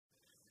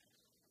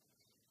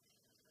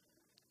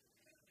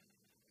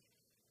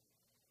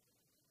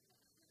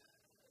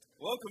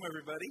Welcome,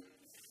 everybody.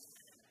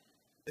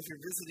 If you're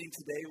visiting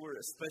today, we're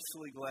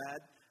especially glad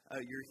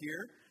you're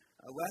here.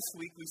 Last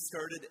week, we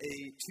started a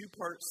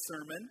two-part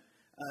sermon.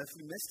 If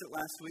you missed it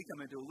last week, I'm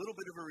going to do a little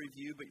bit of a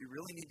review, but you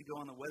really need to go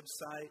on the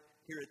website,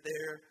 hear it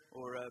there,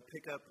 or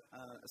pick up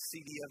a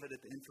CD of it at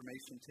the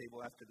information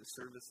table after the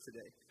service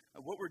today.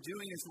 What we're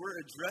doing is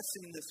we're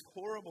addressing this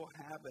horrible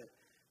habit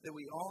that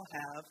we all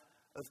have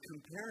of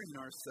comparing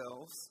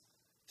ourselves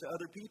to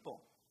other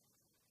people.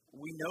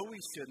 We know we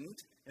shouldn't.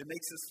 It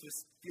makes us just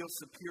feel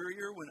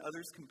superior when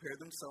others compare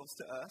themselves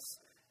to us,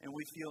 and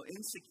we feel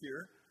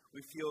insecure,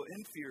 we feel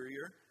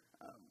inferior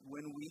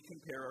when we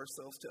compare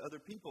ourselves to other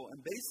people.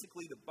 And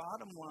basically the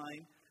bottom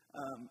line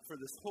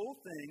for this whole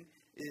thing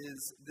is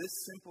this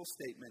simple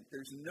statement: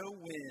 there's no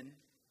win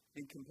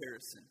in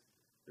comparison.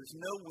 There's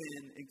no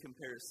win in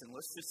comparison.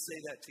 Let's just say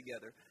that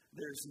together.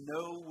 There's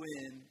no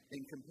win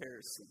in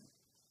comparison.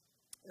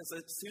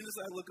 As soon as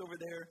I look over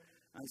there,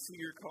 I see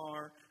your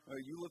car, or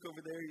you look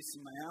over there, you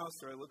see my house,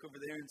 or I look over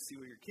there and see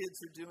what your kids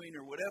are doing,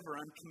 or whatever.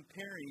 I'm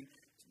comparing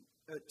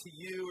to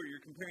you, or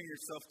you're comparing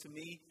yourself to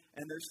me,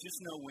 and there's just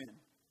no win.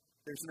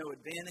 There's no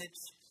advantage.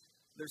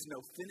 There's no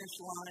finish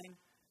line.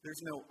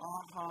 There's no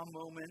aha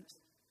moment.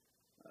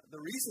 The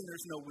reason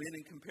there's no win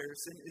in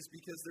comparison is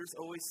because there's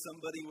always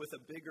somebody with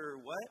a bigger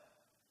what?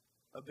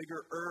 A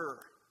bigger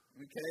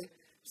okay?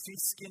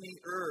 She's skinny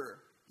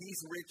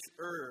He's rich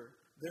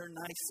They're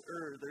nice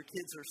Their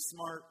kids are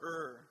smart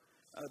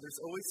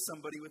There's always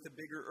somebody with a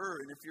bigger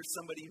And if you're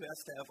somebody who has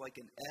to have like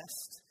an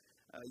est,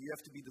 you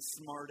have to be the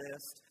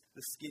smartest,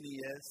 the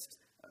skinniest,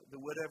 the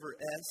whatever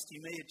est.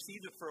 You may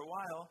achieve it for a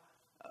while,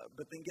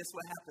 but then guess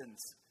what happens?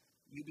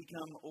 You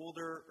become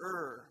older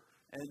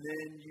and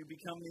then you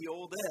become the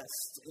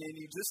oldest, and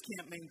you just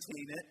can't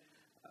maintain it.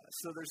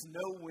 So there's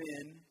no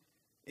win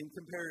in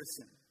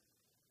comparison.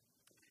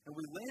 And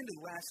we landed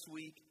last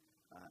week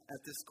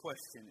at this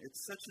question.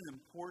 It's such an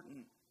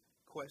important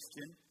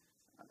question.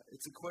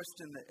 It's a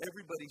question that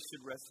everybody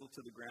should wrestle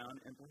to the ground,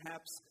 and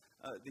perhaps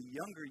the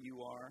younger you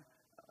are,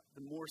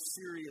 the more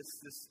serious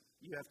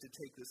you have to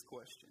take this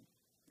question.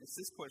 It's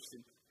this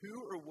question: who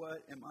or what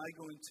am I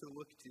going to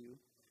look to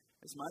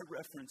as my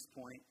reference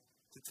point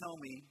to tell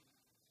me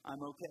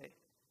I'm okay?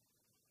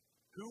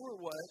 Who or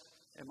what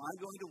am I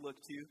going to look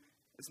to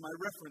as my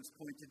reference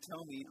point to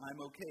tell me I'm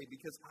okay?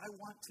 Because I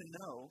want to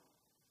know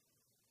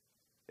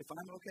if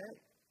I'm okay.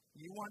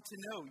 You want to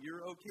know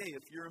you're okay.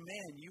 If you're a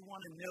man, you want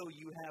to know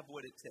you have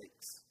what it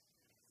takes.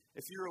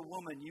 If you're a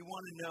woman, you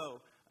want to know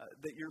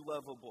that you're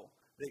lovable,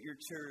 that you're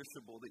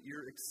cherishable, that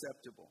you're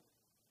acceptable.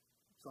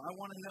 So I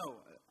want to know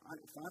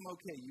if I'm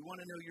okay. You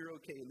want to know you're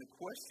okay. And the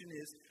question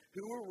is,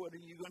 who or what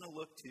are you going to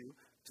look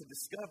to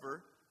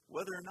discover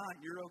whether or not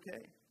you're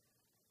okay?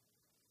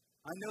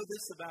 I know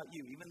this about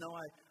you. Even though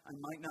I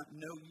might not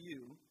know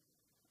you,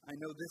 I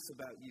know this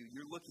about you.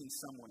 You're looking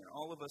somewhere.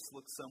 All of us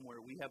look somewhere.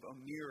 We have a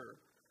mirror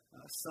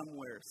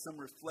somewhere, some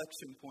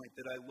reflection point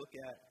that I look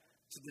at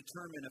to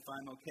determine if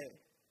I'm okay.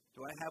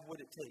 Do I have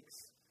what it takes?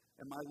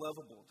 Am I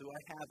lovable? Do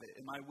I have it?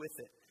 Am I with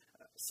it?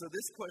 So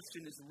this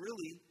question is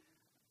really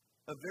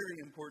a very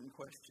important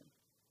question.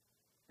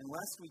 And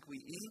last week we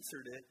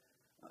answered it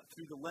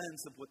through the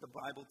lens of what the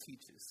Bible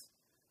teaches.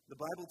 The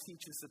Bible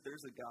teaches that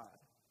there's a God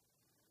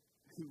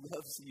who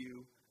loves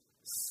you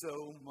so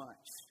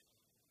much,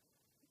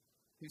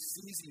 who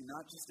sees you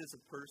not just as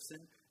a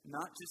person,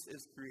 not just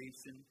as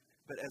creation,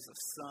 but as a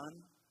son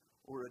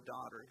or a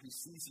daughter, who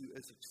sees you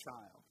as a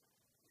child.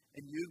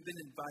 And you've been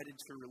invited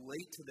to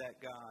relate to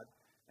that God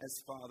as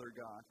Father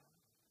God.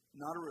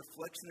 Not a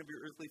reflection of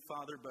your earthly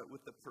father, but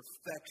with the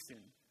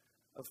perfection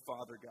of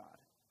Father God.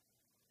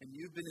 And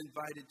you've been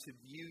invited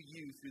to view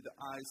you through the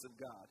eyes of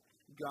God,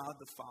 God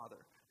the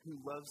Father, who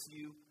loves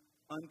you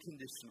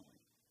unconditionally.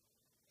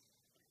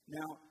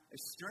 Now,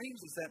 as strange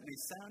as that may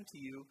sound to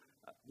you,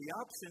 the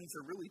options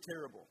are really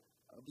terrible.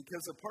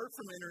 Because apart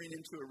from entering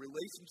into a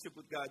relationship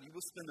with God, you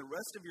will spend the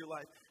rest of your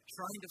life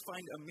trying to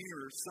find a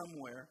mirror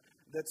somewhere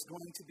that's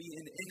going to be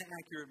an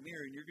inaccurate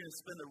mirror. And you're going to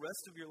spend the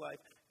rest of your life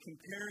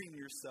comparing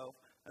yourself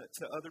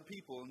to other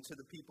people and to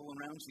the people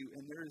around you.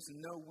 And there is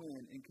no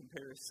win in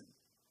comparison.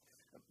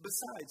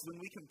 Besides, when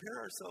we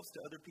compare ourselves to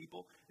other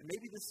people, and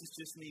maybe this is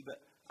just me,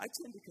 but I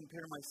tend to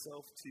compare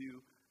myself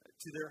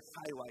to their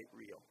highlight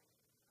reel,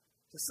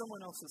 to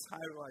someone else's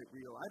highlight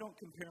reel. I don't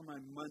compare my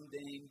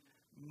mundane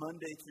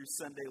Monday through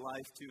Sunday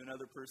life to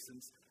another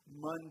person's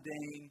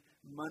mundane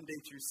Monday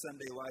through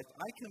Sunday life.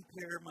 I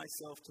compare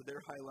myself to their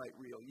highlight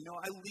reel. You know,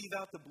 I leave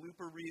out the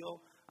blooper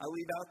reel, I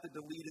leave out the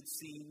deleted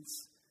scenes,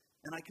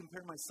 and I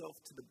compare myself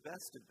to the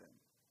best of them.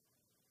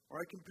 Or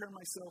I compare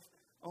myself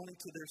only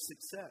to their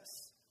success.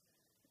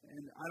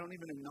 And I don't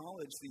even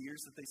acknowledge the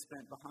years that they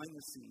spent behind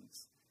the scenes,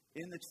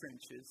 in the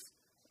trenches,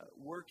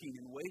 working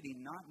and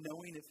waiting, not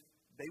knowing if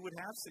they would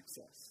have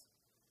success.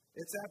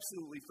 It's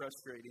absolutely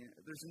frustrating.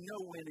 There's no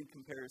win in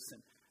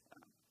comparison.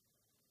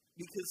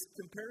 Because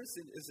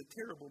comparison is a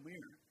terrible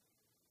mirror.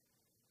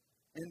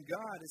 And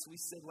God, as we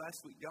said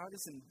last week, God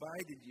has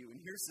invited you. And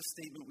here's the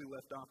statement we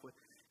left off with.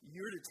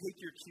 You're to take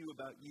your cue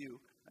about you,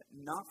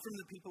 not from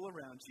the people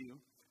around you,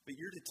 but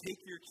you're to take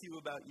your cue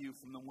about you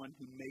from the one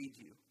who made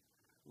you,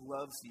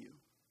 loves you,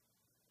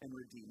 and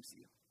redeems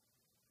you.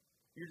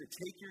 You're to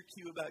take your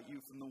cue about you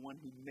from the one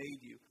who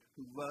made you,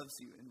 who loves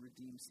you, and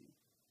redeems you.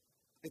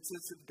 It's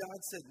as if God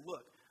said,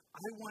 look,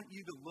 I want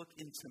you to look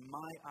into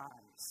my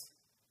eyes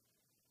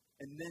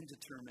and then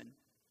determine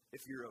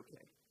if you're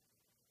okay,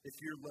 if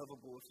you're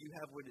lovable, if you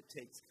have what it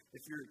takes,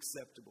 if you're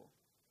acceptable.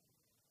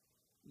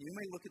 You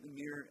may look at the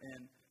mirror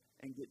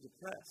and get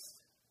depressed,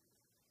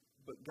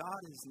 but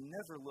God has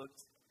never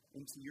looked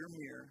into your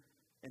mirror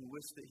and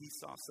wished that he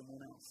saw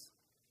someone else.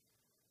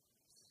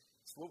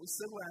 So what we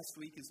said last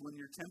week is when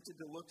you're tempted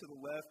to look to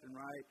the left and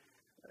right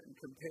and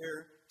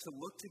compare, to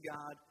look to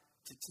God,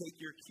 to take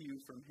your cue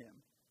from him.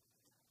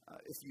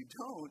 If you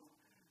don't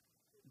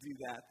do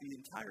that, the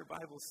entire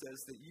Bible says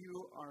that you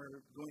are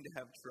going to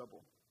have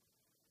trouble.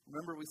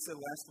 Remember we said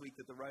last week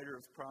that the writer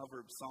of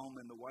Proverbs,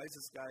 Solomon, the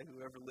wisest guy who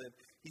ever lived,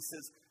 he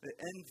says that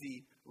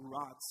envy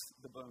rots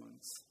the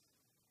bones.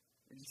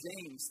 And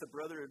James, the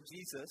brother of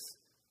Jesus,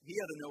 he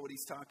had to know what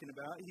he's talking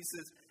about. He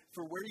says,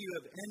 for where you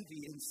have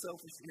envy and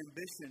selfish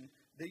ambition,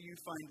 there you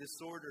find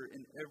disorder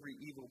in every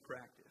evil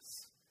practice.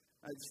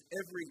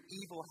 Every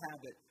evil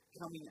habit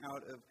coming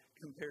out of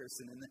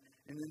comparison.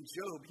 And then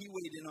Job, he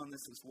weighed in on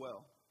this as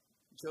well.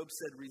 Job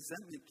said,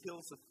 resentment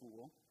kills a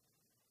fool,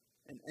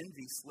 and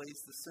envy slays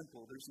the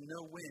simple. There's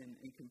no win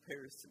in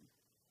comparison.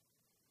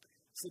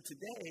 So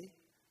today,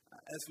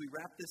 as we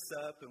wrap this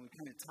up and we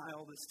kind of tie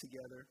all this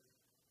together,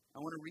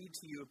 I want to read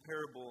to you a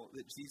parable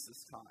that Jesus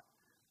taught.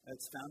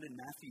 It's found in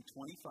Matthew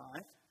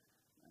 25.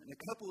 And a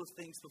couple of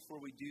things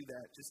before we do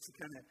that, just to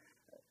kind of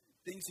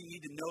things you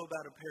need to know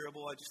about a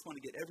parable. I just want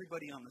to get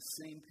everybody on the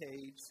same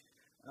page.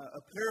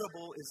 A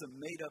parable is a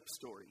made-up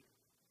story.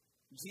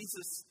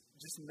 Jesus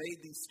just made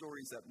these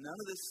stories up. None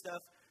of this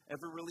stuff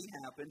ever really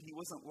happened. He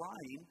wasn't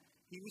lying.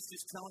 He was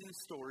just telling a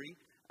story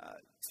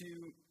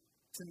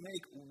to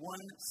make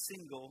one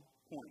single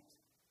point.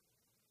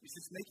 He's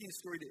just making a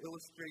story to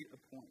illustrate a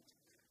point.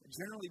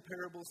 Generally,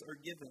 parables are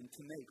given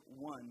to make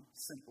one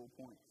simple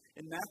point.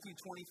 In Matthew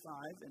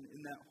 25, and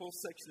in that whole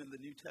section of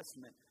the New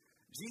Testament,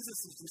 Jesus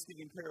is just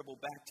giving parable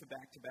back to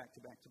back to back to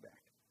back to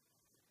back.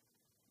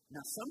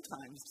 Now,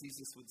 sometimes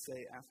Jesus would say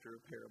after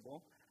a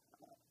parable,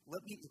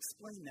 let me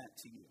explain that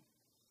to you.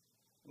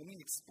 Let me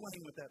explain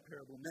what that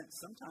parable meant.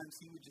 Sometimes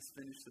he would just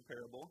finish the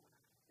parable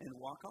and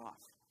walk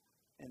off,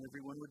 and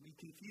everyone would be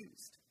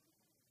confused.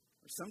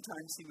 Or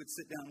sometimes he would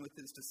sit down with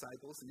his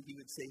disciples and he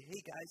would say,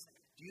 hey guys,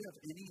 do you have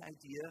any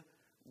idea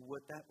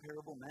what that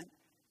parable meant?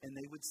 And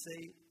they would say,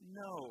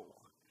 no.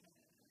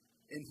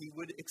 And he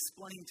would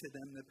explain to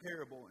them the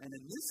parable. And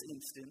in this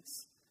instance,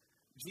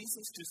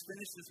 Jesus just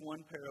finishes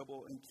one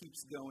parable and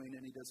keeps going,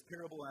 and he does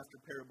parable after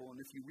parable.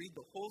 And if you read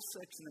the whole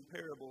section of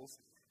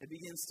parables, it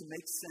begins to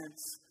make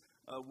sense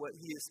of what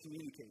he is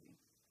communicating.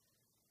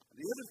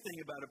 The other thing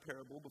about a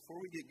parable,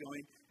 before we get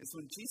going, is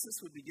when Jesus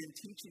would begin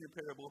teaching a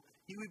parable,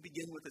 he would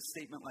begin with a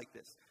statement like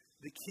this.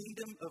 The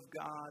kingdom of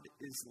God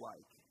is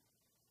like.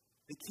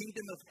 The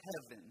kingdom of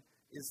heaven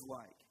is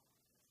like.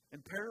 And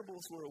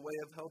parables were a way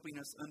of helping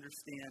us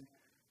understand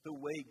the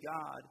way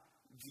God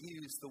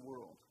views the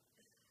world.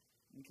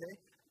 Okay?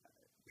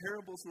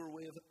 Parables were a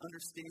way of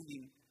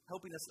understanding,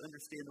 helping us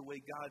understand the way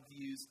God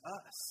views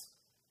us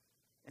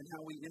and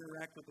how we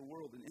interact with the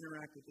world and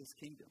interact with his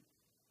kingdom.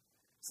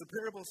 So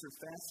parables are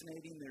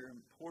fascinating, they're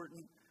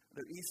important,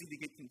 they're easy to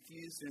get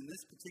confused. In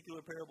this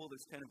particular parable,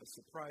 there's kind of a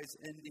surprise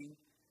ending.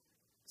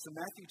 So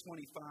Matthew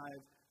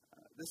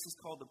 25, this is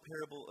called the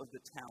parable of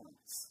the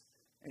talents.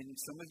 And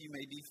some of you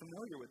may be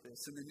familiar with this.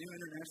 In the New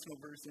International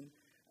Version,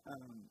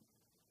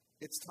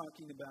 it's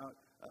talking about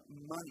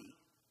money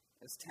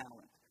as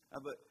talent,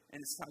 and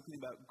it's talking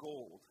about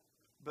gold.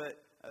 But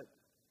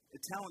a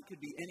talent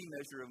could be any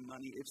measure of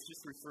money. It's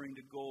just referring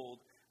to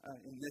gold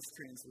in this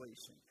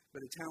translation.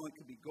 But a talent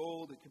could be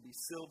gold, it could be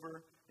silver.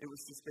 It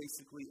was just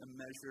basically a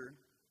measure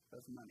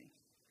of money.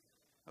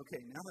 Okay,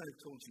 now that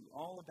I've told you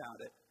all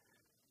about it,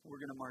 we're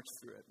going to march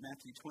through it.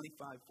 Matthew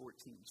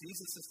 25:14.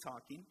 Jesus is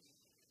talking.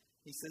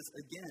 He says,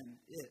 again,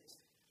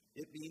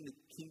 it being the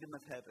kingdom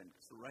of heaven,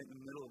 so right in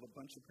the middle of a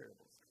bunch of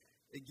parables.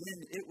 Again,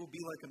 it will be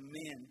like a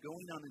man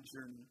going on a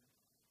journey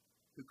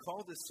who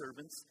called his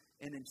servants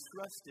and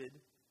entrusted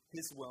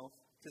his wealth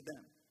to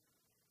them.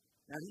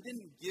 Now, he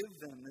didn't give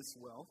them this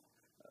wealth.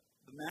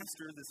 The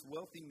master, this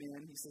wealthy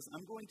man, he says,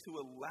 I'm going to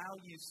allow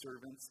you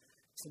servants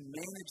to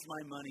manage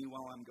my money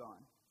while I'm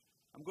gone.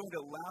 I'm going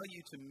to allow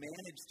you to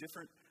manage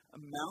different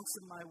amounts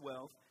of my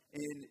wealth,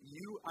 and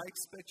I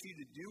expect you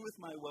to do with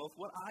my wealth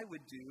what I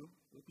would do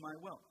with my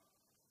wealth.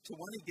 To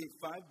one he gave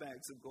 5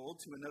 bags of gold,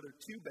 to another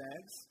 2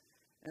 bags,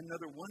 and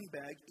another 1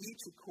 bag,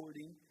 each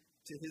according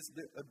to his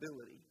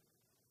ability.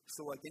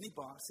 So like any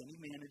boss,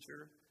 any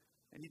manager,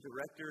 any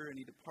director,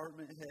 any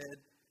department head,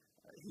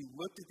 he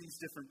looked at these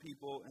different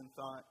people and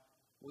thought,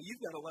 well,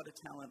 you've got a lot of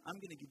talent. I'm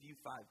going to give you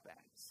 5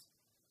 bags.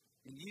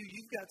 And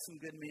you've got some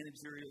good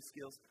managerial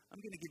skills. I'm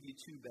going to give you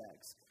 2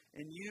 bags.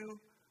 And you,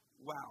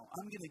 wow,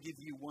 I'm going to give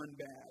you 1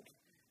 bag.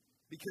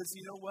 Because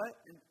you know what?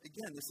 And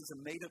again, this is a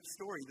made-up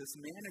story. This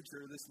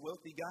manager, this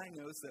wealthy guy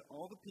knows that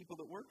all the people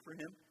that work for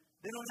him,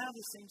 they don't have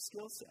the same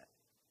skill set.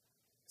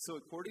 So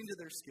according to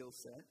their skill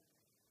set,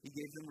 he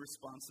gave them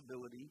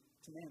responsibility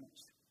to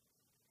manage.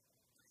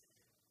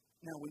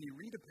 Now, when you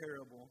read a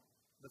parable,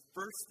 the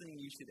first thing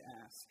you should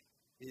ask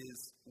is,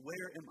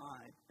 where am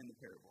I in the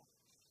parable?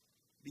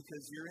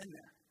 Because you're in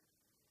there.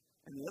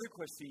 And the other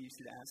question you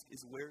should ask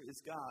is, where is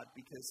God?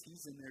 Because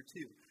he's in there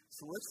too.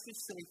 So let's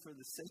just say, for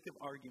the sake of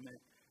argument,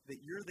 that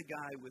you're the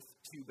guy with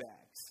 2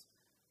 bags.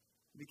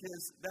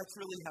 Because that's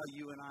really how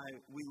you and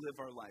we live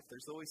our life.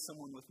 There's always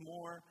someone with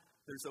more.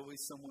 There's always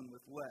someone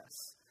with less.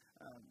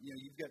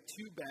 You've got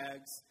 2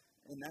 bags,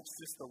 and that's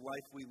just the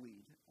life we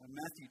lead.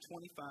 Matthew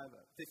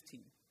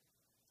 25:15.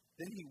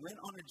 Then he went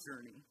on a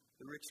journey,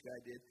 the rich guy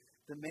did.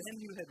 The man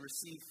who had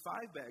received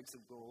 5 bags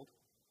of gold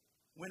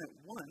went at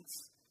once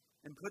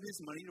and put his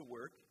money to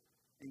work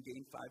and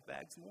gained 5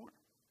 bags more.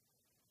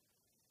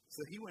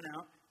 So he went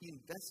out, he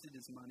invested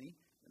his money,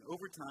 and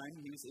over time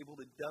he was able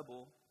to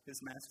double his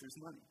master's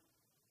money.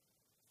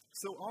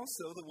 So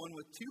also the one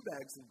with 2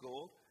 bags of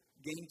gold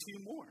gained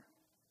 2 more.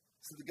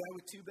 So the guy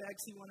with 2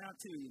 bags, he went out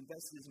too. He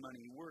invested his money,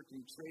 he worked, and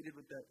he traded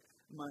with that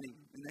money.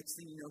 The next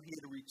thing you know, he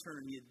had a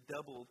return. He had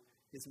doubled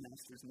his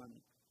master's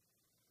money.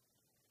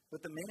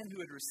 But the man who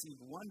had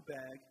received 1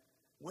 bag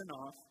went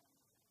off,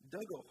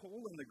 dug a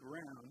hole in the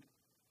ground,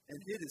 and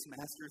hid his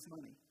master's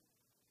money.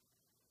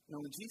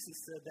 Now, when Jesus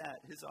said that,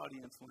 his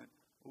audience went,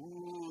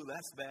 "Ooh,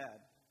 that's bad."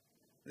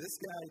 This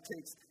guy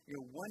takes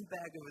 1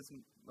 bag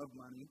of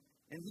money,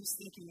 and he's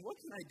thinking, what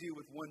can I do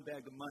with 1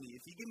 bag of money?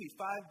 If you give me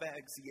 5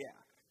 bags, yeah.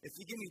 If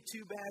you give me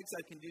 2 bags,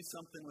 I can do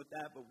something with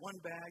that. But 1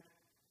 bag,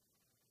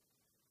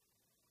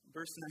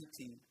 verse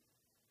 19,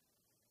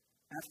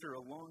 after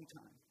a long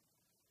time,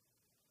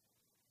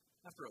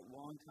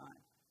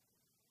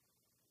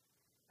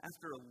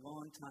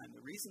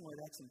 the reason why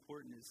that's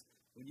important is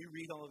when you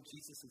read all of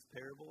Jesus'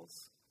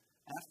 parables,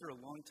 after a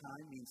long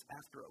time means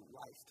after a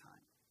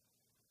lifetime.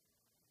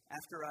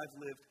 After I've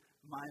lived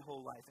my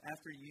whole life,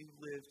 after you've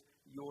lived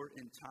your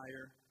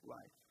entire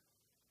life.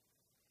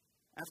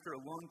 After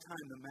a long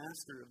time, the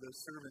master of those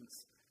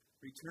servants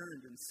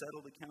returned and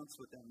settled accounts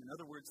with them. In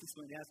other words, he's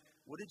going to ask,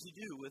 what did you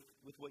do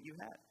with what you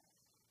had?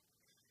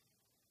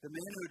 The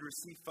man who had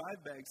received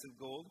 5 bags of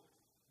gold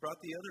brought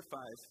the other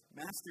 5.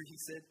 Master, he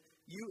said,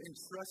 you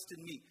entrusted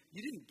me.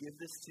 You didn't give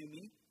this to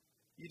me.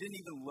 You didn't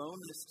even loan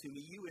this to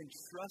me. You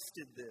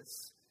entrusted this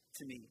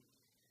to me.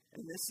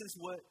 And this is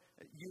what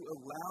you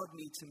allowed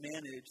me to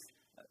manage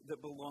that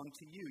belonged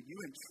to you. You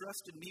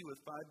entrusted me with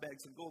 5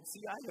 bags of gold.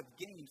 See, I have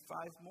gained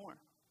 5 more.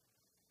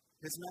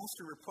 His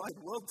master replied,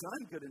 well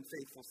done, good and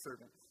faithful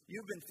servant.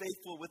 You've been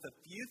faithful with a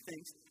few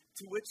things,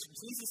 to which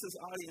Jesus'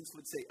 audience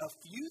would say, a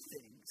few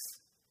things?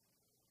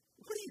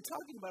 What are you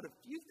talking about, a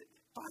few things?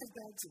 5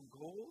 bags of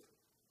gold?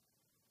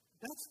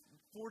 That's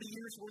 40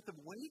 years worth of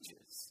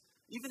wages.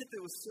 Even if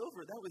it was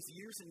silver, that was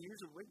years and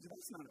years of wages.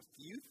 That's not a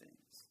few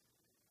things.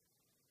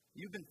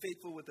 You've been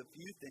faithful with a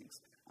few things.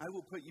 I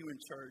will put you in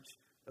charge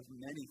of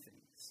many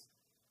things.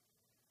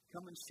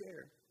 Come and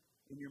share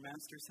in your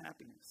master's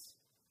happiness.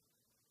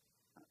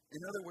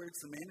 In other words,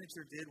 the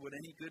manager did what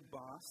any good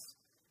boss,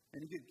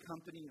 any good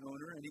company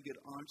owner, any good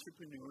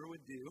entrepreneur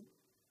would do.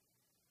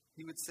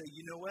 He would say,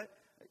 you know what?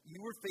 You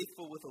were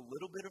faithful with a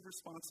little bit of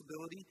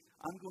responsibility.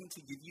 I'm going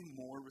to give you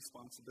more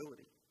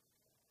responsibility.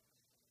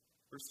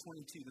 Verse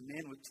 22, the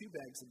man with 2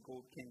 bags of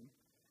gold came.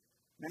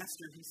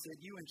 Master, he said,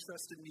 you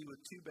entrusted me with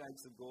 2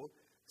 bags of gold.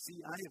 See,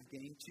 I have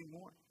gained 2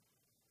 more.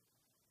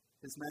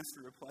 His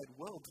master replied,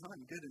 well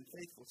done, good and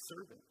faithful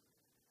servant.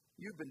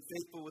 You've been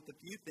faithful with a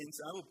few things.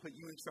 I will put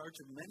you in charge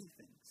of many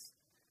things.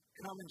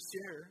 Come and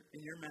share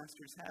in your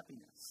master's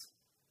happiness.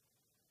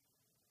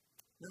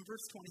 Then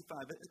verse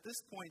 25, at this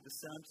point, the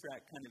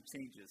soundtrack kind of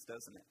changes,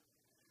 doesn't it?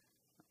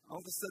 All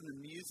of a sudden,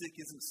 the music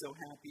isn't so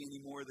happy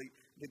anymore.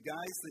 The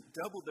guys that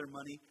doubled their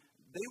money,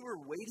 they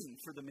were waiting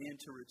for the man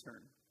to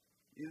return.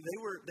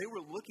 They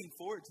were looking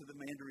forward to the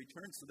man to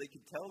return so they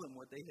could tell them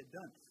what they had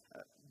done.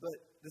 But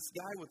this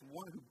guy with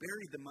one who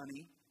buried the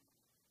money,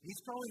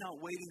 he's probably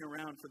not waiting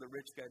around for the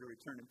rich guy to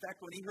return. In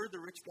fact, when he heard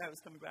the rich guy was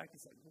coming back,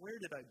 he's like, where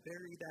did I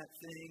bury that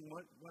thing?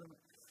 What am I?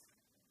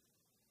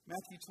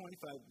 Matthew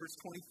 25, verse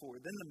 24.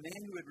 Then the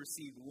man who had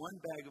received 1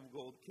 bag of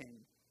gold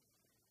came.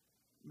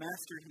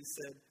 Master, he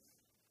said,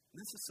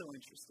 this is so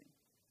interesting.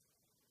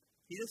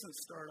 He doesn't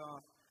start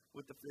off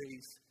with the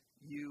phrase,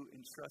 you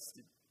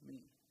entrusted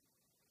me.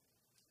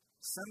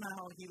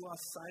 Somehow he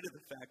lost sight of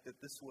the fact that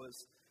this was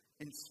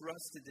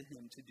entrusted to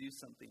him to do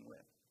something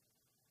with.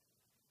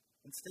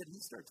 Instead, he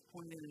starts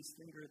pointing his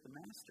finger at the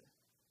master.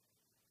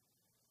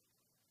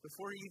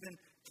 Before he even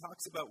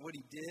talks about what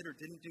he did or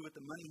didn't do with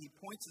the money,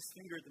 he points his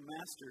finger at the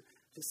master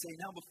to say,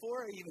 now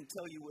before I even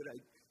tell you what I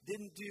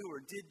didn't do or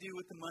did do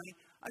with the money,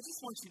 I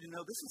just want you to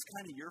know this is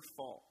kind of your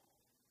fault.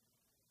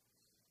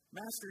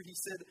 Master, he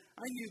said,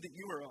 I knew that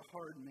you are a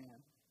hard man,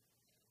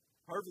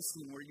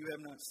 harvesting where you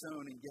have not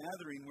sown and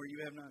gathering where you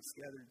have not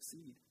gathered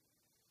seed.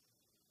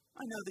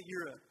 I know that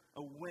you're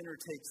a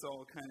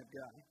winner-takes-all kind of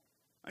guy.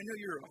 I know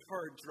you're a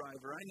hard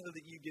driver. I know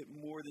that you get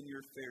more than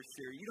your fair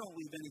share. You don't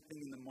leave anything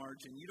in the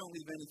margin. You don't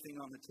leave anything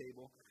on the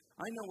table.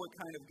 I know what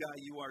kind of guy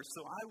you are,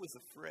 so I was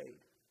afraid.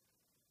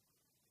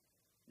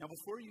 Now,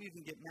 before you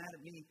even get mad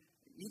at me,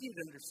 you need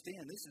to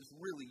understand this is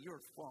really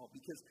your fault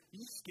because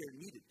you scared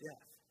me to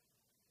death.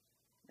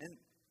 And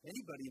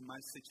anybody in my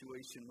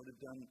situation would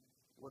have done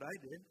what I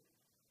did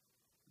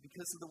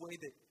because of the way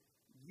that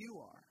you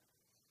are.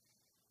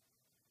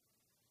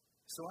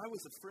 So I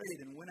was afraid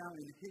and went out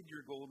and hid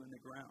your gold in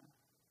the ground.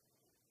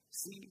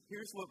 See,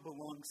 here's what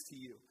belongs to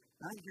you.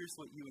 Not here's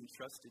what you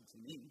entrusted to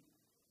me.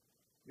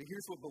 But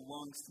here's what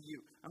belongs to you.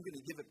 I'm going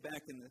to give it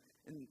back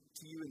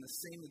to you in the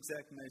same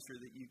exact measure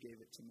that you gave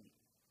it to me.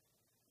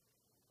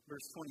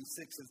 Verse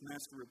 26, his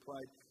master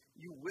replied,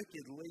 "You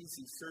wicked,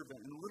 lazy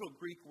servant." And the little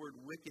Greek word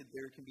wicked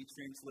there can be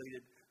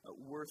translated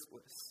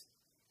worthless.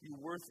 You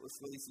worthless,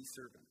 lazy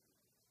servant.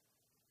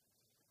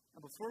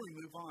 Now, before we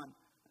move on,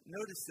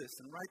 notice this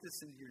and write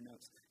this into your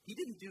notes. He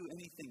didn't do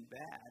anything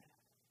bad.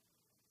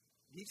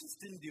 He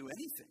just didn't do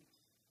anything.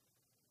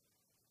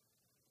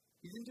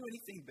 He didn't do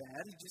anything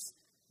bad. He just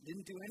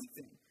didn't do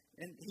anything.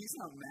 And he's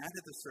not mad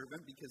at the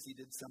servant because he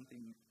did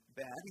something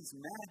bad. He's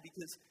mad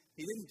because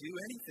he didn't do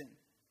anything.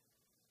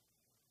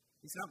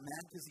 He's not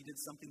mad because he did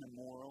something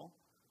immoral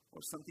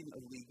or something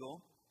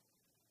illegal.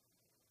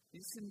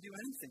 He just didn't do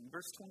anything.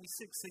 Verse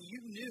 26, "So you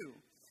knew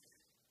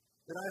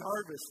that I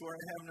harvest where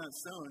I have not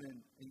sown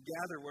and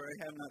gather where I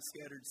have not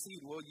scattered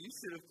seed. Well, you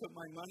should have put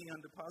my money on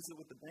deposit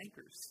with the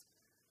bankers,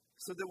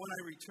 so that when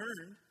I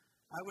returned,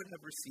 I would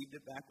have received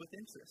it back with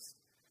interest."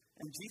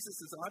 And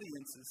Jesus'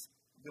 audience is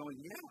going,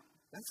 "Yeah,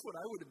 that's what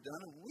I would have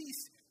done. At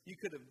least you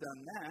could have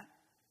done that."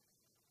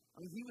 I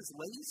mean, he was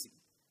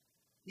lazy.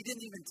 He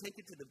didn't even take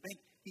it to the bank.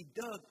 He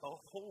dug a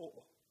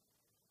hole.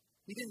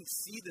 He didn't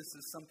see this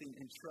as something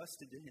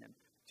entrusted to him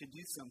to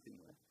do something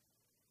with.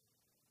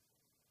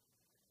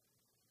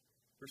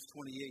 Verse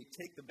 28,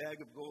 "Take the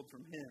bag of gold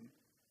from him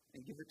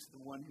and give it to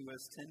the one who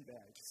has 10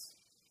 bags.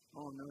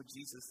 Oh, no,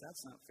 Jesus,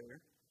 that's not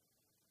fair.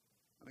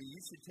 I mean,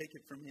 you should take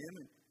it from him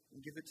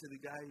and give it to the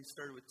guy who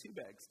started with 2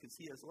 bags because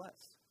he has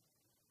less.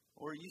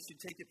 Or you should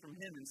take it from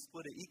him and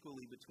split it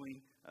equally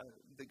between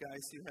the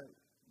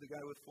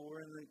guy with 4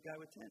 and the guy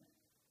with 10.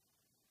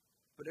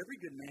 But every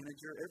good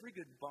manager, every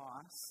good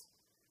boss,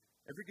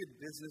 every good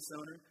business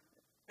owner,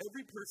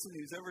 every person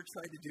who's ever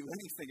tried to do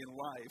anything in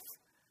life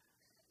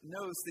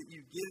knows that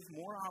you give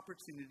more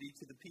opportunity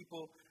to the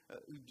people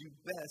who do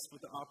best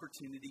with the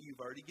opportunity you've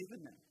already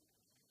given them.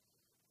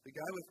 The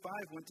guy with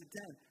 5 went to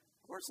 10.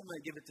 Of course I'm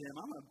going to give it to him.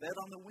 I'm going to bet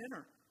on the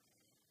winner.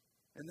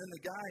 And then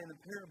the guy in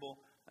the parable,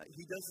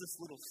 he does this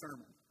little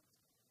sermon.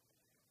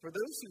 For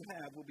those who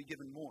have will be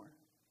given more,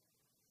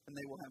 and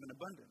they will have an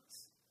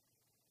abundance.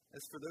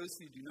 As for those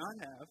who do not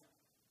have,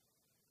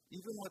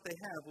 even what they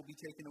have will be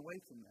taken away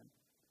from them.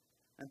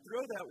 And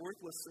throw that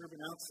worthless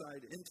servant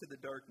outside into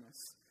the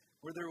darkness,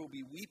 where there will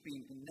be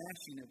weeping and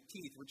gnashing of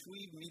teeth, which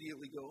we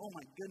immediately go, oh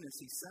my goodness,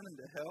 he sent him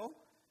to hell?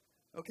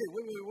 Okay,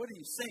 wait, what are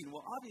you saying?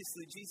 Well,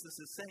 obviously Jesus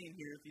is saying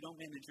here, if you don't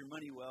manage your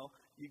money well,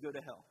 you go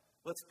to hell.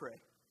 Let's pray.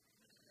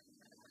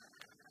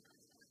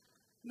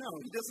 No,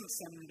 he doesn't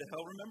send him to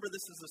hell. Remember,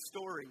 this is a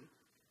story.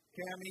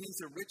 Okay, I mean,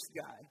 he's a rich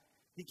guy.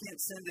 He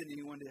can't send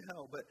anyone to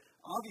hell. But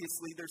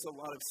obviously, there's a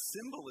lot of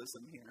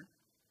symbolism here.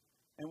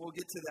 And we'll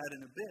get to that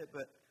in a bit.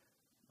 But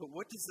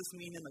what does this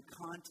mean in the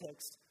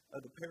context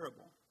of the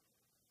parable?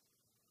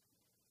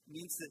 It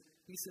means that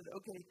he said,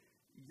 okay,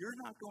 you're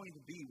not going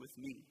to be with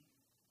me.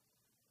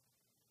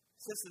 He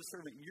says to the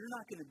servant, you're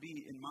not going to be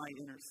in my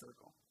inner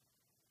circle.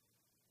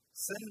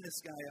 Send this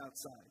guy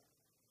outside.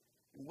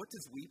 And what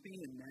does weeping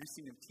and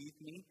gnashing of teeth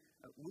mean?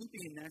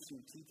 Weeping and gnashing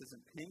of teeth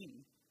isn't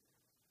pain.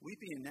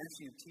 Weeping and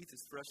gnashing of teeth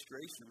is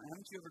frustration.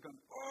 Haven't you ever gone,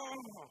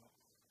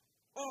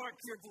 oh, I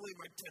can't believe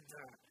I did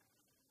that.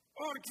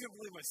 Oh, I can't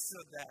believe I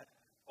said that.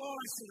 Oh,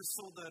 I should have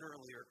sold that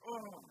earlier.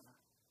 Oh.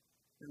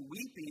 And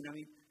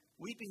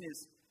weeping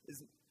is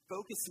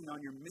focusing on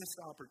your missed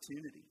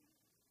opportunity.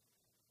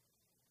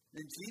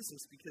 And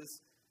Jesus,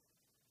 because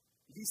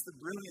he's the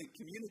brilliant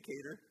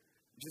communicator,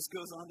 just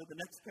goes on to the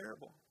next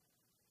parable.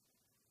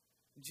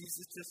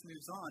 Jesus just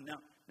moves on.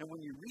 Now,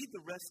 when you read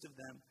the rest of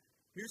them,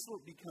 here's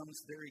what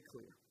becomes very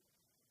clear.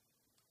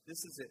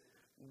 This is it.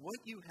 What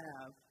you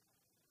have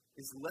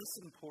is less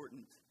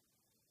important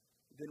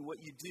than what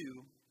you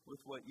do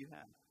with what you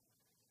have.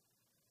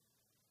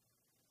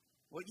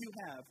 What you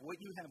have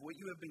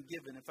been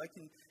given, if I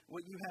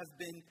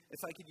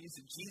could use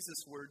a Jesus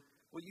word,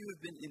 what you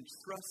have been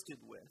entrusted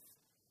with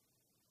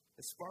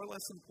is far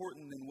less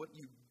important than what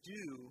you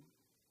do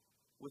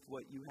with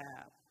what you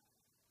have.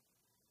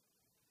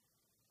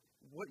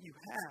 What you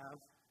have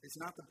is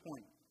not the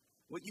point.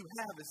 What you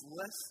have is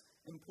less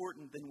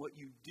important than what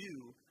you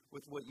do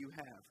with what you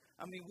have.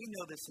 I mean, we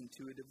know this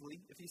intuitively.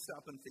 If you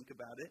stop and think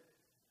about it,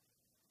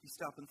 you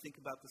stop and think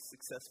about the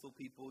successful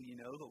people you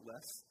know, the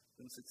less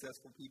than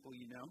successful people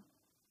you know.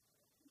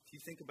 If you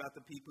think about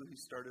the people who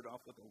started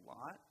off with a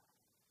lot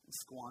and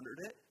squandered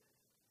it,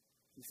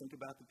 if you think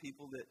about the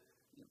people that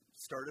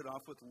started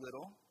off with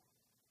little,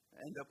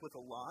 end up with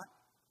a lot,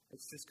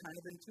 It's just kind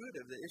of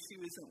intuitive. The issue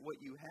isn't what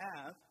you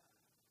have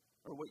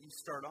or what you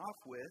start off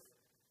with.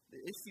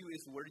 The issue is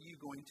what are you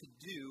going to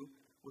do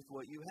with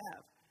what you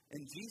have?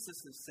 And Jesus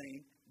is saying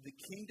the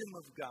kingdom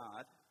of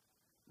God,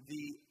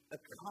 the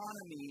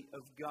economy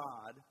of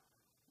God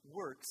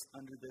works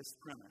under this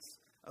premise.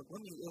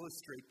 Let me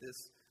illustrate this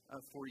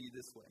for you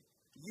this way.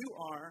 You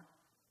are,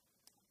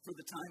 for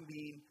the time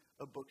being,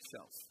 a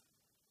bookshelf.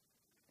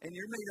 And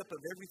you're made up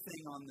of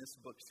everything on this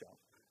bookshelf.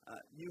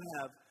 You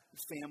have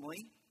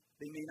family.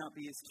 They may not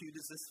be as cute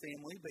as this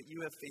family, but you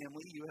have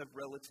family. You have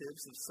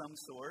relatives of some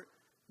sort.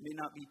 It may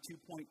not be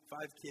 2.5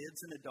 kids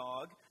and a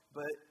dog,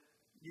 but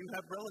you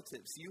have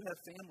relatives. You have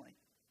family.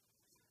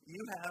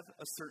 You have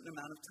a certain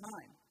amount of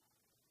time.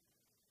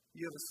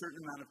 You have a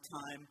certain amount of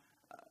time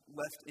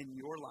left in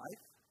your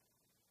life.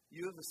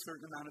 You have a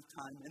certain amount of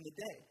time in the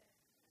day.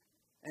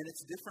 And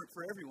it's different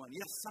for everyone.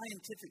 Yes,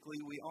 scientifically,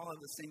 we all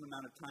have the same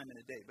amount of time in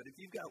a day. But if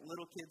you've got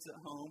little kids at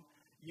home,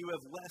 you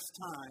have less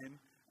time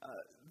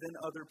than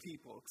other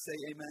people.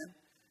 Say amen.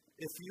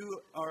 If you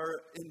are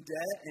in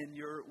debt and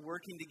you're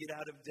working to get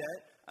out of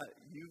debt,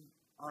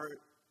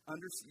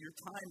 your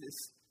time is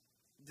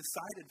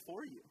decided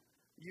for you.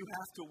 You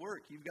have to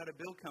work. You've got a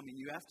bill coming.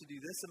 You have to do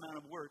this amount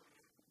of work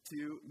to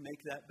make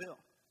that bill.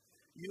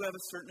 You have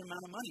a certain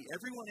amount of money.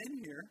 Everyone in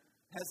here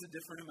has a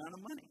different amount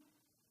of money.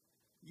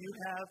 You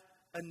have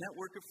a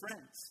network of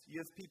friends. You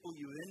have people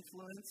you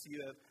influence. You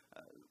have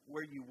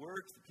where you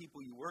work, the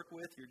people you work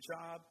with, your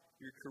job,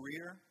 your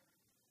career.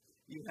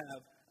 You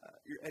have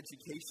your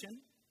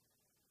education.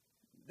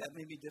 That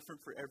may be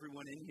different for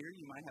everyone in here.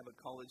 You might have a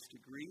college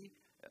degree.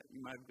 You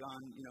might have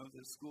gone, to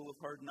the school of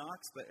hard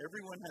knocks, but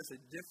everyone has a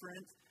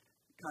different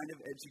kind of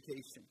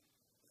education.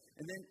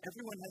 And then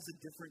everyone has a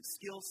different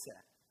skill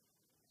set.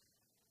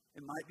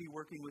 It might be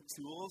working with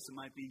tools. It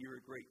might be you're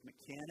a great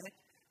mechanic.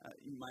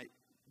 You might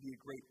be a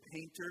great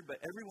painter,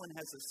 but everyone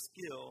has a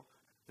skill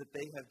that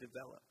they have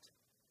developed.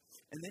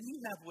 And then you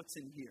have what's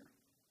in here.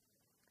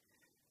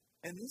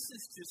 And this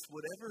is just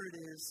whatever it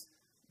is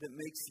that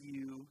makes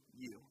you,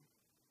 you.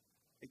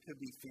 It could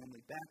be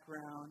family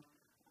background.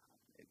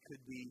 It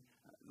could be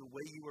the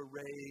way you were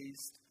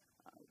raised.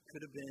 It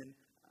could have been,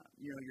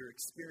 your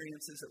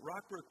experiences. At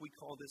Rockbrook, we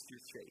call this your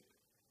shape.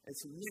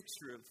 It's a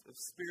mixture of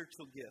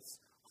spiritual gifts,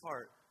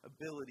 heart,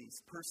 abilities,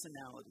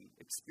 personality,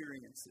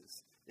 experiences.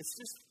 It's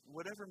just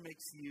whatever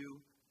makes you,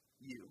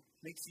 you,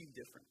 makes you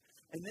different.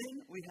 And then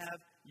we have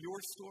your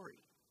story.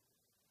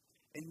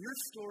 And your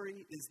story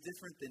is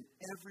different than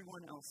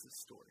everyone else's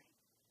story.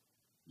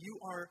 You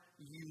are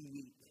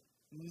unique.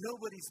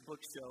 Nobody's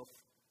bookshelf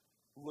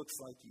looks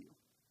like you.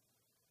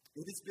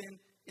 It has been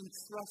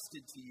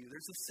entrusted to you.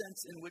 There's a sense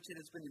in which it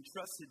has been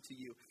entrusted to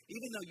you.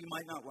 Even though you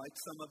might not like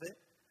some of it,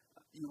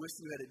 you wish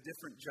you had a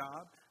different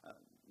job.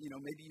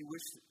 Maybe you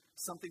wish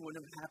something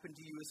wouldn't have happened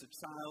to you as a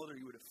child, or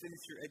you would have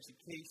finished your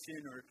education,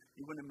 or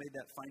you wouldn't have made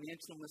that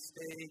financial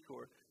mistake,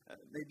 or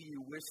maybe you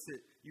wish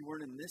that you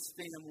weren't in this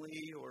family,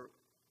 or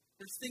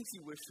there's things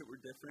you wish that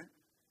were different.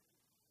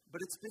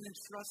 But it's been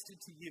entrusted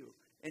to you,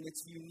 and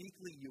it's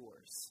uniquely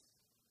yours.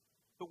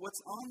 But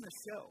what's on the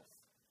shelf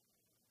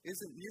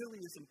isn't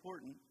nearly as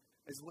important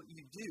as what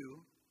you do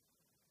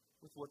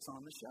with what's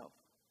on the shelf.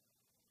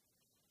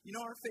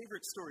 Our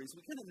favorite stories,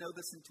 we kind of know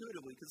this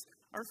intuitively because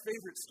our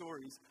favorite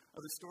stories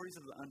are the stories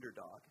of the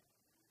underdog.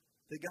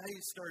 The guy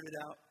who started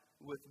out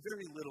with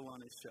very little on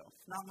his shelf.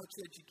 Not much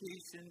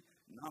education,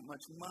 not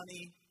much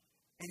money,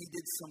 and he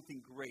did something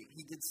great.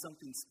 He did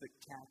something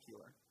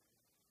spectacular.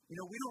 We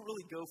don't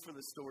really go for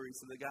the stories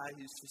of the guy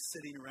who's just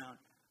sitting around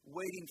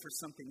waiting for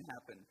something to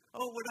happen.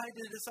 Oh, what I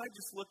did is I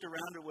just looked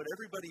around at what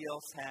everybody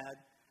else had,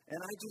 and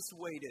I just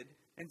waited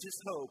and just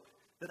hoped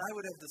that I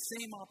would have the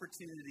same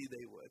opportunity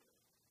they would.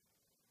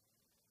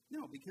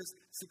 No, because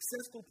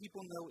successful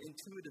people know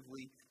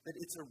intuitively that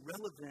it's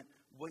irrelevant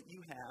what you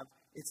have,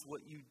 it's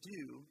what you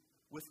do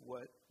with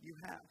what you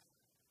have.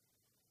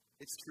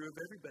 It's true of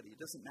everybody. It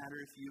doesn't matter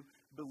if you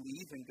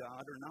believe in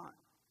God or not.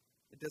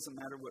 It doesn't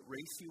matter what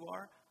race you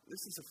are.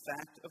 This is a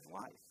fact of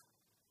life.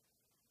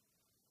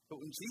 But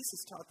when Jesus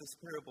taught this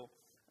parable,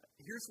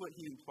 here's what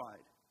he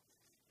implied.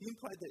 He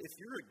implied that if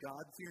you're a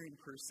God-fearing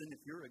person, if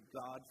you're a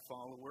God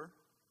follower,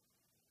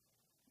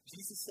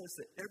 Jesus says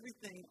that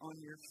everything on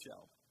your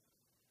shelf,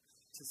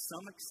 to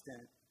some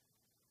extent,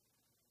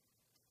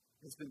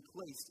 has been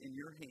placed in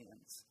your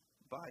hands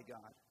by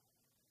God.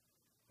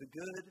 The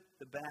good,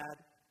 the bad,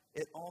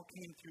 it all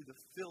came through the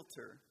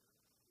filter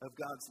of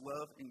God's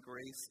love and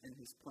grace and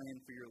his plan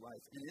for your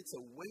life. And it's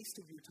a waste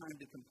of your time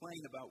to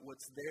complain about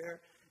what's there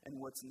and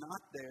what's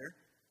not there,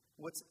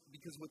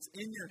 because what's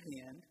in your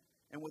hand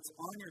and what's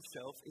on your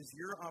shelf is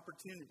your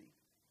opportunity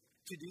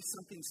to do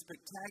something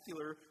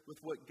spectacular with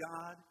what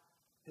God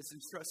has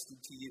entrusted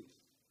to you.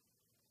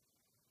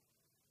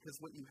 Because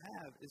what you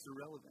have is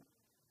irrelevant.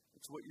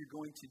 It's what you're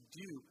going to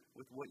do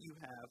with what you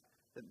have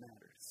that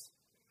matters.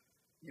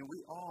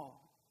 We all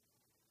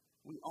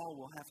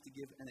will have to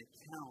give an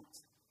account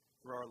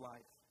for our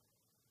life.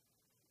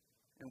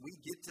 And we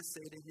get to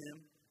say to him,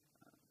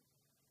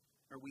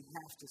 or we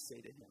have to say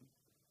to him,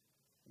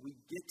 We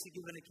get to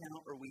give an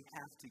account or we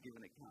have to give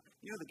an account.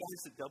 You know, the guys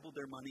that doubled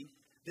their money,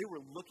 they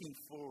were looking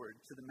forward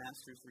to the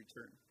master's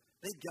return.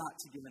 They got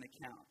to give an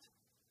account.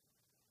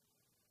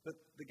 But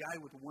the guy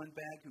with one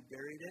bag who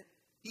buried it,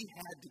 he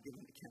had to give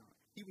an account.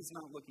 He was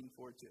not looking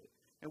forward to it.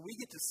 And we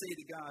get to say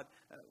to God,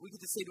 we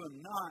get to say to him,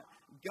 not,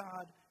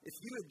 God, if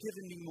you had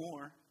given me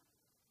more.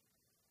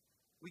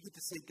 We get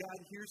to say, God,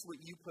 here's what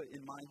you put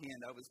in my hand.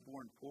 I was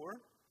born poor.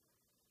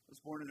 I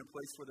was born in a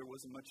place where there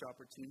wasn't much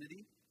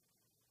opportunity.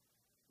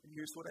 And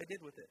here's what I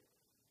did with it.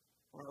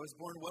 Or I was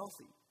born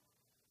wealthy,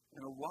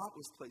 and a lot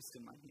was placed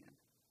in my hand.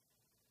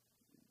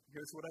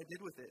 Here's what I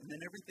did with it. And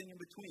then everything in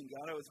between.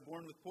 God, I was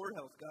born with poor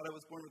health. God, I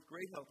was born with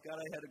great health. God,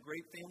 I had a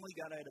great family.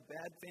 God, I had a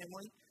bad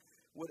family.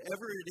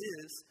 Whatever it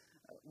is,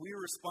 we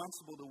are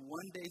responsible to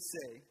one day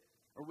say,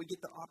 or we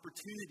get the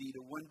opportunity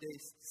to one day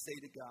say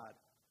to God,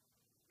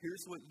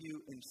 here's what you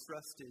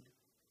entrusted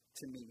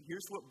to me.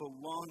 Here's what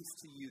belongs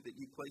to you that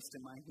you placed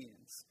in my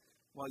hands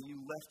while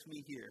you left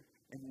me here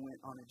and went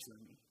on a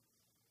journey.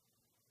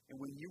 And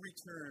when you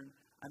return,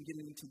 I'm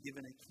getting to give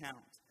an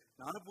account,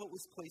 not of what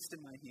was placed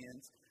in my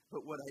hands,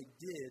 but what I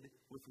did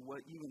with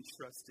what you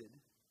entrusted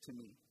to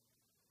me.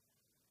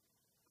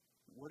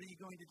 What are you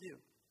going to do?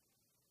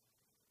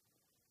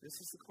 This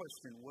is the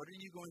question. What are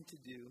you going to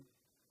do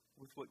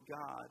with what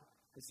God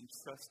has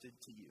entrusted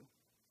to you?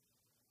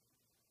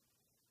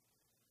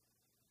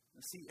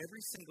 Now, see,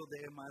 every single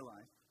day of my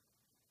life,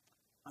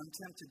 I'm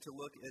tempted to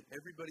look at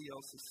everybody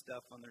else's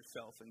stuff on their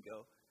shelf and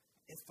go,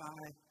 if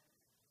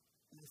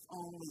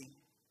only,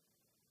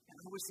 and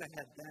I wish I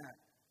had that.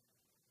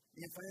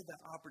 If I had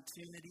that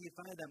opportunity, if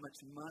I had that much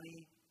money,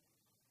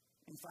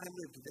 and if I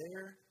lived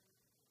there,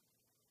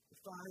 if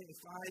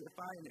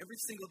I, and every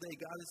single day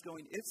God is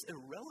going, it's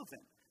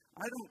irrelevant.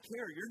 I don't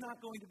care. You're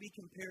not going to be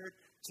compared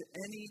to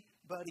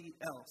anybody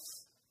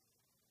else.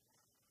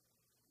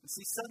 And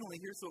see, suddenly,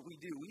 here's what we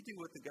do. We do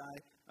what the guy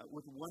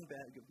with one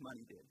bag of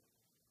money did.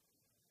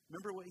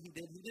 Remember what he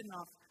did? He didn't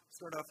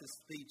start off his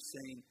speech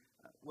saying,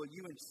 well,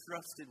 you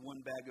entrusted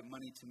one bag of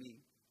money to me.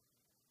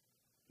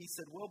 He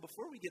said, well,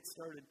 before we get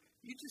started,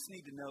 you just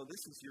need to know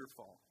this is your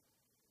fault.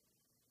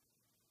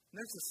 And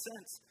there's a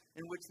sense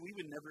in which we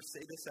would never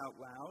say this out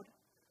loud,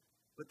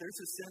 but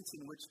there's a sense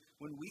in which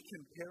when we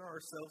compare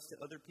ourselves to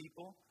other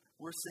people,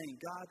 we're saying,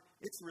 God,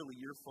 it's really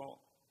your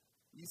fault.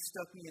 You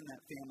stuck me in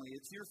that family.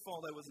 It's your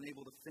fault I wasn't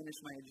able to finish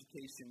my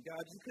education.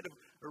 God, you could have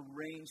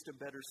arranged a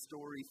better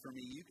story for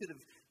me. You could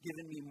have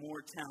given me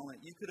more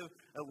talent. You could have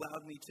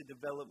allowed me to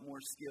develop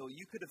more skill.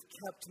 You could have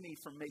kept me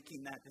from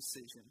making that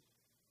decision.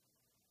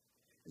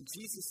 And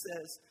Jesus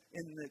says,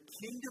 in the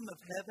kingdom of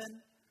heaven,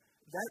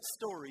 that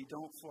story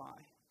don't fly.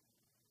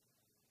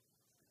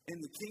 In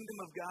the kingdom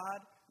of God,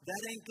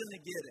 that ain't going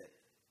to get it.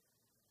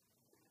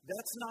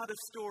 That's not a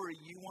story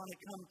you want to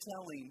come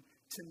telling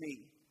to me.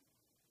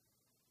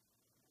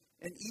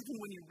 And even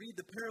when you read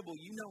the parable,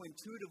 you know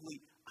intuitively,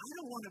 I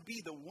don't want to be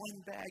the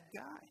one-bag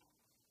guy.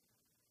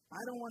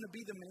 I don't want to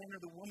be the man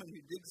or the woman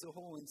who digs a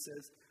hole and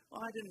says, well,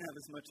 I didn't have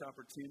as much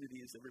opportunity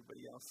as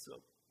everybody else,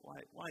 so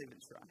why even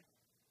try?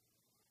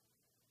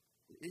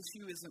 The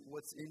issue isn't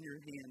what's in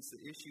your hands.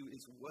 The issue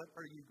is what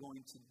are you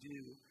going to do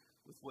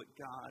with what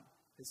God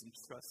has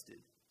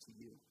entrusted to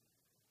you.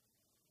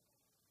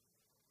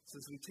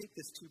 So as we take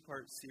this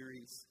two-part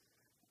series,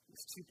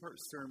 this two-part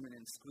sermon,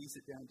 and squeeze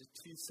it down to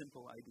two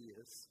simple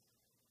ideas,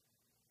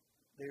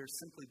 they are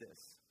simply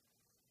this: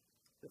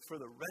 that for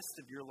the rest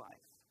of your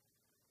life,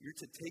 you're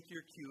to take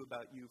your cue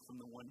about you from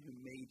the one who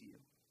made you,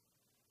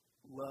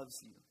 loves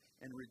you,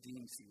 and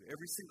redeems you.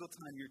 Every single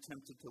time you're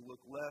tempted to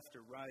look left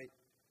or right,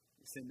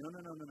 you say, no.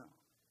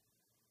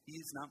 He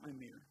is not my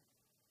mirror.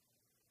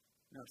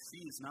 No, she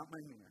is not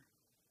my mirror.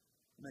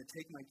 And I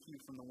take my cue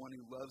from the one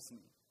who loves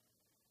me,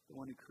 the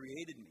one who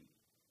created me,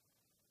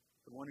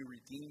 the one who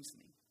redeems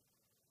me.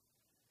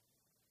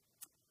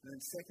 And then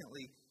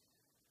secondly,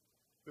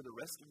 for the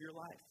rest of your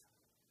life,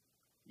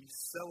 you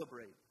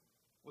celebrate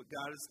what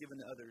God has given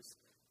to others,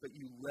 but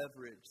you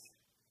leverage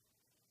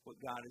what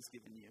God has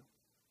given you.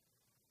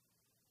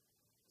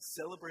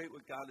 Celebrate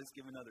what God has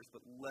given others,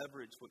 but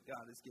leverage what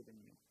God has given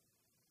you.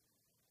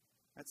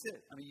 That's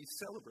it. I mean, you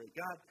celebrate.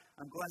 God,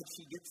 I'm glad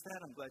she gets that.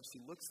 I'm glad she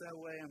looks that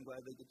way. I'm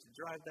glad they get to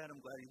drive that.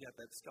 I'm glad he got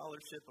that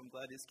scholarship. I'm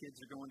glad his kids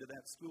are going to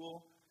that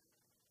school.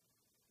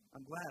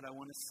 I'm glad. I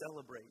want to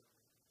celebrate.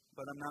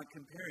 But I'm not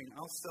comparing.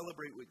 I'll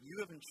celebrate what you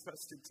have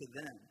entrusted to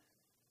them.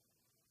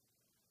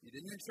 You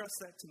didn't entrust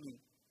that to me.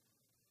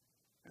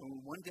 And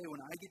one day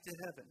when I get to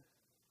heaven,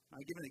 I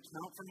give an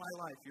account for my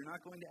life. You're not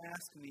going to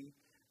ask me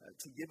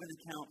to give an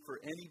account for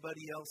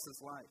anybody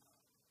else's life.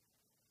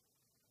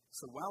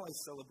 So while I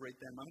celebrate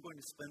them, I'm going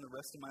to spend the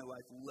rest of my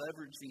life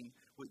leveraging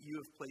what you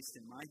have placed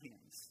in my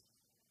hands.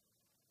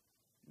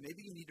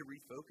 Maybe you need to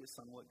refocus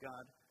on what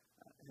God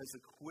has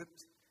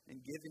equipped and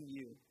given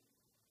you.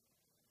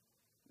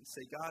 And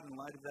say, God, in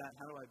light of that,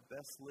 how do I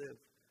best live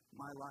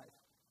my life?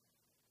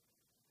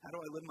 How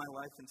do I live my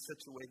life in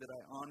such a way that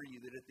I honor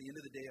you, that at the end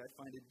of the day I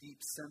find a deep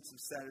sense of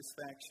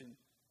satisfaction,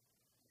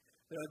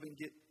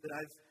 that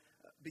I've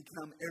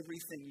become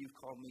everything you've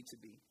called me to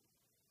be?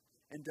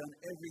 and done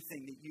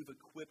everything that you've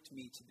equipped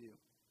me to do.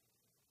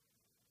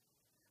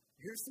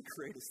 Here's the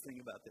greatest thing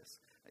about this.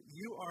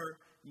 You are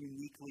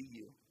uniquely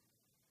you.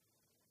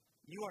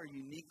 You are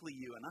uniquely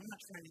you. And I'm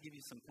not trying to give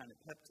you some kind of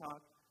pep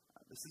talk.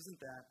 This isn't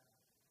that.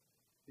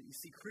 But you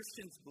see,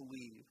 Christians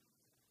believe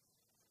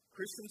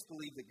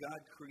that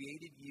God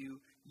created you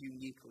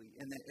uniquely,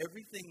 and that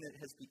everything that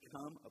has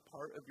become a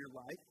part of your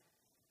life,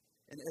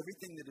 and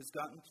everything that has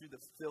gotten through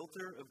the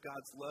filter of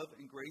God's love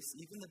and grace,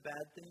 even the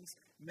bad things,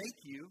 make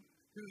you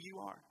who you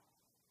are.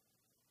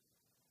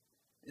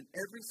 And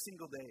every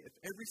single day, if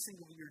every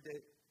single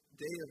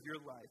day of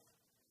your life,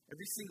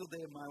 every single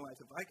day of my life,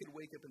 if I could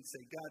wake up and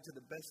say, God, to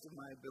the best of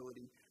my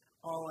ability,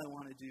 all I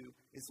want to do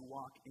is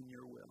walk in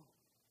your will.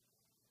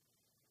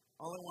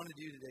 All I want to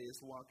do today is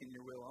walk in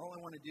your will. All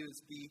I want to do is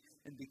be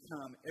and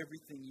become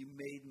everything you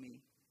made me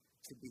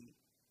to be.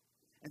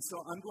 And so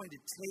I'm going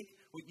to take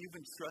what you've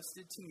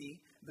entrusted to me,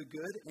 the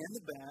good and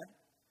the bad,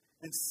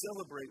 and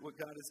celebrate what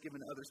God has given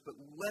others, but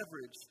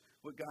leverage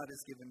what God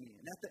has given me.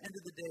 And at the end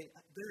of the day,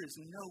 there is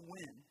no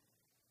win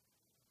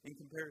in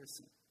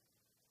comparison.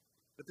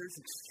 But there's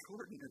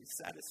extraordinary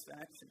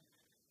satisfaction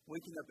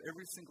waking up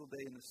every single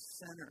day in the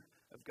center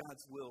of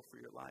God's will for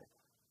your life.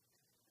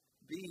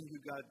 Being who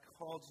God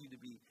called you to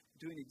be,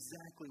 doing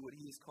exactly what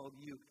He has called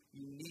you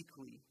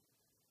uniquely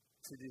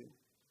to do.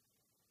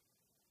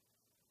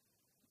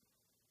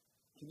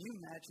 Can you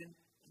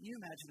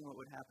imagine what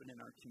would happen in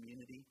our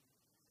community,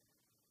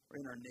 or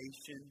in our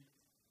nation,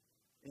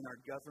 in our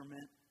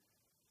government,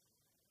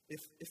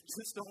 if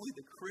just only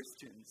the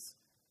Christians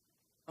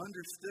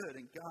understood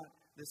and got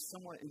this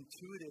somewhat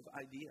intuitive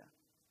idea?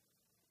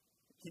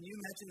 Can you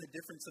imagine the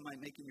difference it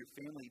might make in your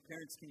family?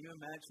 Parents, can you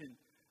imagine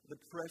the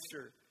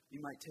pressure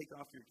you might take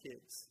off your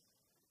kids?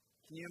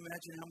 Can you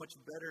imagine how much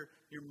better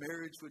your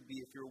marriage would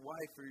be if your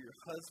wife or your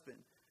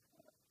husband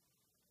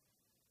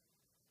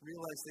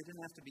realized they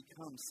didn't have to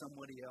become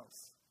somebody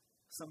else,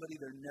 somebody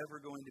they're never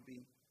going to be,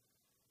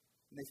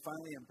 and they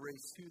finally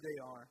embrace who they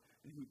are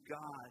and who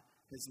God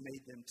has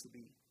made them to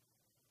be?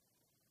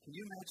 Can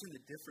you imagine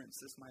the difference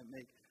this might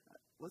make?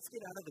 Let's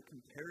get out of the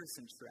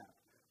comparison trap.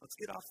 Let's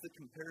get off the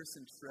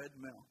comparison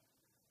treadmill.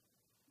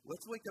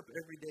 Let's wake up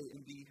every day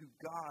and be who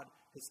God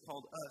has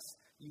called us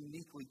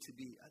uniquely to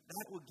be.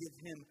 That will give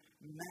Him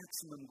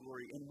maximum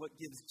glory. And what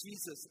gives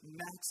Jesus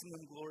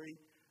maximum glory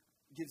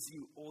gives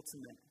you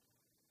ultimate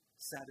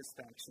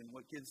satisfaction.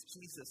 What gives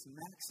Jesus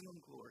maximum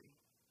glory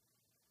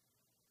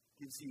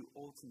gives you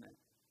ultimate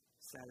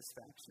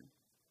satisfaction.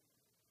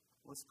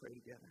 Let's pray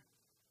together.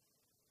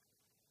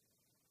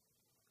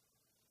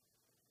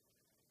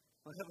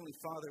 Well, Heavenly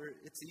Father,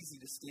 it's easy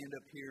to stand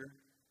up here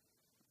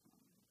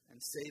and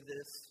say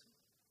this.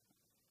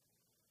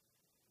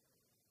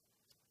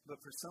 But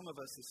for some of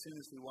us, as soon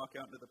as we walk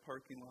out into the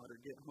parking lot or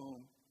get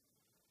home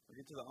or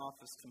get to the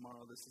office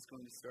tomorrow, this is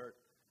going to start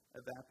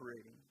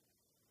evaporating.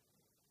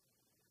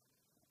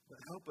 But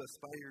help us,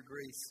 by your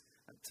grace,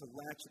 to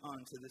latch on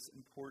to this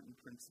important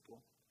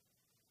principle.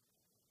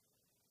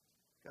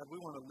 God, we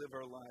want to live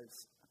our lives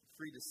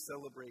free to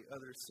celebrate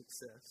others'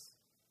 success.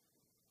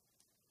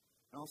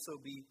 And also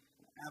be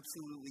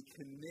absolutely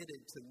committed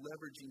to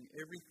leveraging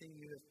everything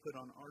you have put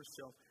on our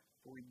shelf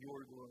for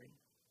your glory.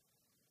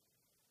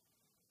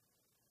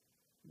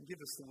 And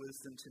give us the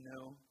wisdom to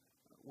know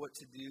what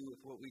to do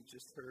with what we've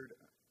just heard.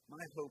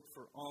 My hope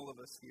for all of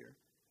us here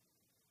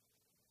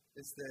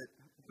is that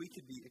we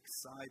could be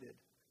excited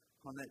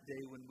on that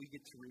day when we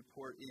get to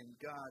report in,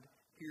 God,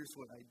 here's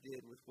what I did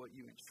with what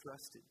you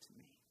entrusted to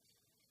me.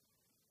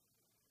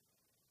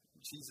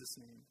 In Jesus'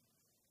 name,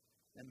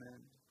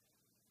 amen.